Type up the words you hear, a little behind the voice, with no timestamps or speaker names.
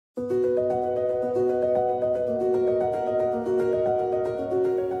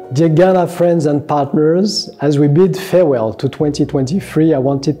Dear Ghana friends and partners, as we bid farewell to 2023, I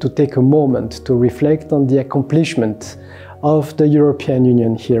wanted to take a moment to reflect on the accomplishment of the European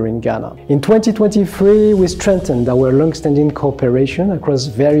Union here in Ghana. In 2023, we strengthened our long-standing cooperation across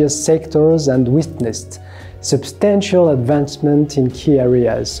various sectors and witnessed substantial advancement in key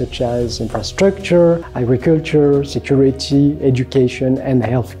areas such as infrastructure, agriculture, security, education, and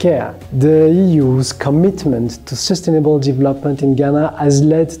healthcare. The EU's commitment to sustainable development in Ghana has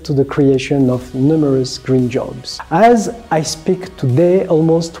led to the creation of numerous green jobs. As I speak today,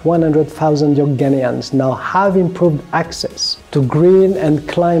 almost 100,000 young Ghanaians now have improved access to green and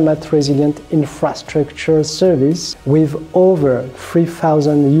climate-resilient infrastructure service, with over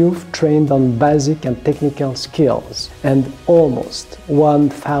 3,000 youth trained on basic and technical skills and almost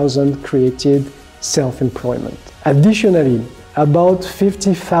 1,000 created self-employment. Additionally, about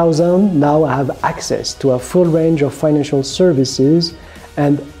 50,000 now have access to a full range of financial services,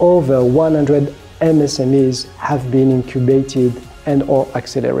 and over 100 MSMEs have been incubated and/or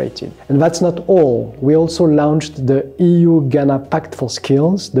accelerated. And that's not all. We also launched the EU-Ghana Pact for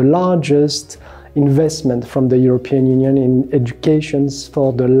Skills, the largest investment from the European Union in education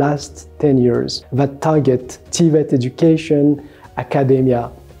for the last 10 years that target TVET education,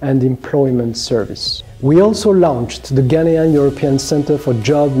 academia, and employment service. We also launched the Ghanaian European Center for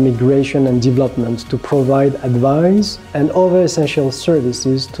Job, Migration and Development to provide advice and other essential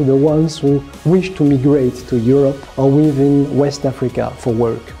services to the ones who wish to migrate to Europe or within West Africa for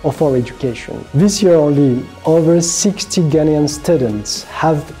work or for education. This year only, over 60 Ghanaian students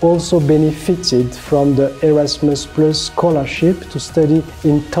have also benefited from the Erasmus Plus scholarship to study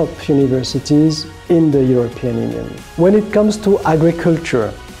in top universities in the European Union. When it comes to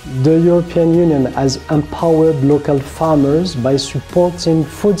agriculture, the European Union has empowered local farmers by supporting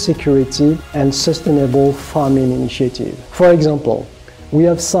food security and sustainable farming initiatives. For example, we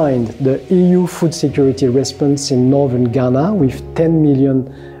have signed the EU Food Security Response in northern Ghana with 10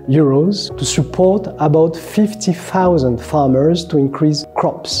 million euros to support about 50,000 farmers to increase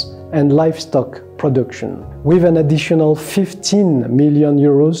crops and livestock production, with an additional 15 million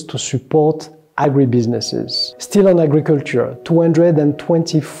euros to support agribusinesses. Still on agriculture,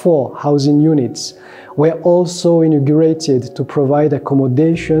 224 housing units were also inaugurated to provide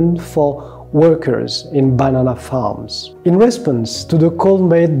accommodation for workers in banana farms. In response to the call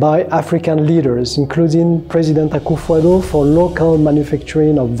made by African leaders, including President Akufo-Addo, for local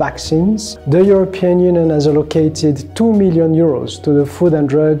manufacturing of vaccines, the European Union has allocated 2 million euros to the Food and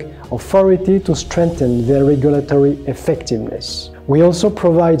Drug Authority to strengthen their regulatory effectiveness. We also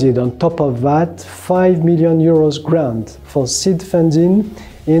provided, on top of that, 5 million euros grant for seed funding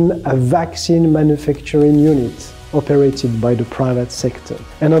in a vaccine manufacturing unit operated by the private sector.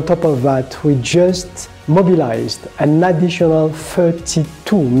 And on top of that, we just mobilized an additional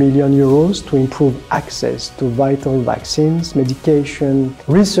 32 million euros to improve access to vital vaccines, medication,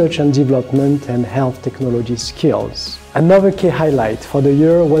 research and development, and health technology skills. Another key highlight for the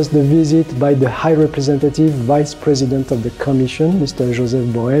year was the visit by the High Representative Vice President of the Commission, Mr. Joseph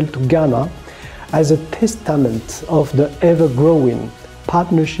Borrell, to Ghana as a testament of the ever-growing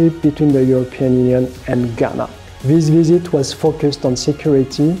partnership between the European Union and Ghana. This visit was focused on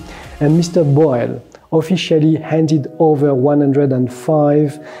security, and Mr. Borrell officially handed over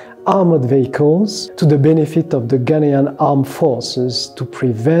 105 armored vehicles to the benefit of the Ghanaian armed forces to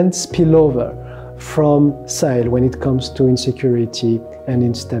prevent spillover from Sahel when it comes to insecurity and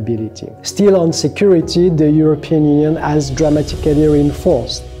instability. Still on security, the European Union has dramatically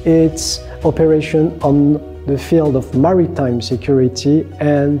reinforced its operation on the field of maritime security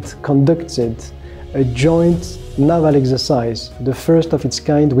and conducted a joint naval exercise, the first of its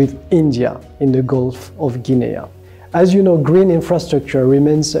kind with India in the Gulf of Guinea. As you know, green infrastructure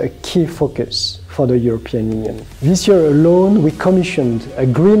remains a key focus for the European Union. This year alone, we commissioned a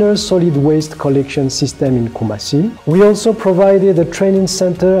greener solid waste collection system in Kumasi. We also provided a training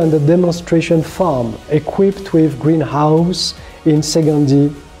center and a demonstration farm equipped with greenhouse in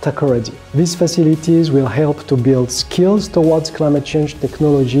Segundi, Takoradi. These facilities will help to build skills towards climate change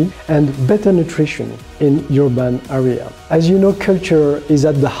technology and better nutrition in urban areas. As you know, culture is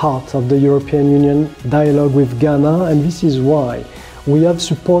at the heart of the European Union dialogue with Ghana, and this is why we have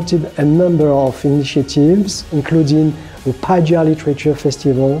supported a number of initiatives, including the Pagia Literature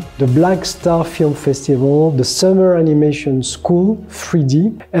Festival, the Black Star Film Festival, the Summer Animation School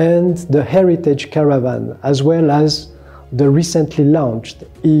 3D, and the Heritage Caravan, as well as the recently launched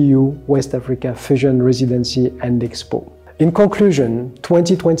EU West Africa Fusion Residency and Expo. In conclusion,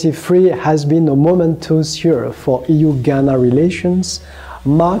 2023 has been a momentous year for EU-Ghana relations,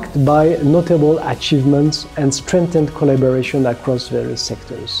 marked by notable achievements and strengthened collaboration across various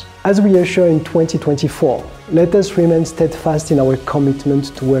sectors. As we usher in 2024, let us remain steadfast in our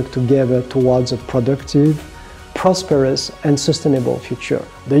commitment to work together towards a productive, prosperous and sustainable future.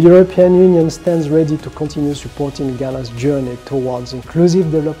 The European Union stands ready to continue supporting Ghana's journey towards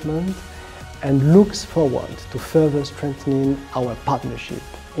inclusive development and looks forward to further strengthening our partnership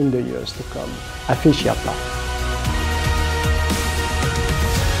in the years to come. Afishiapa.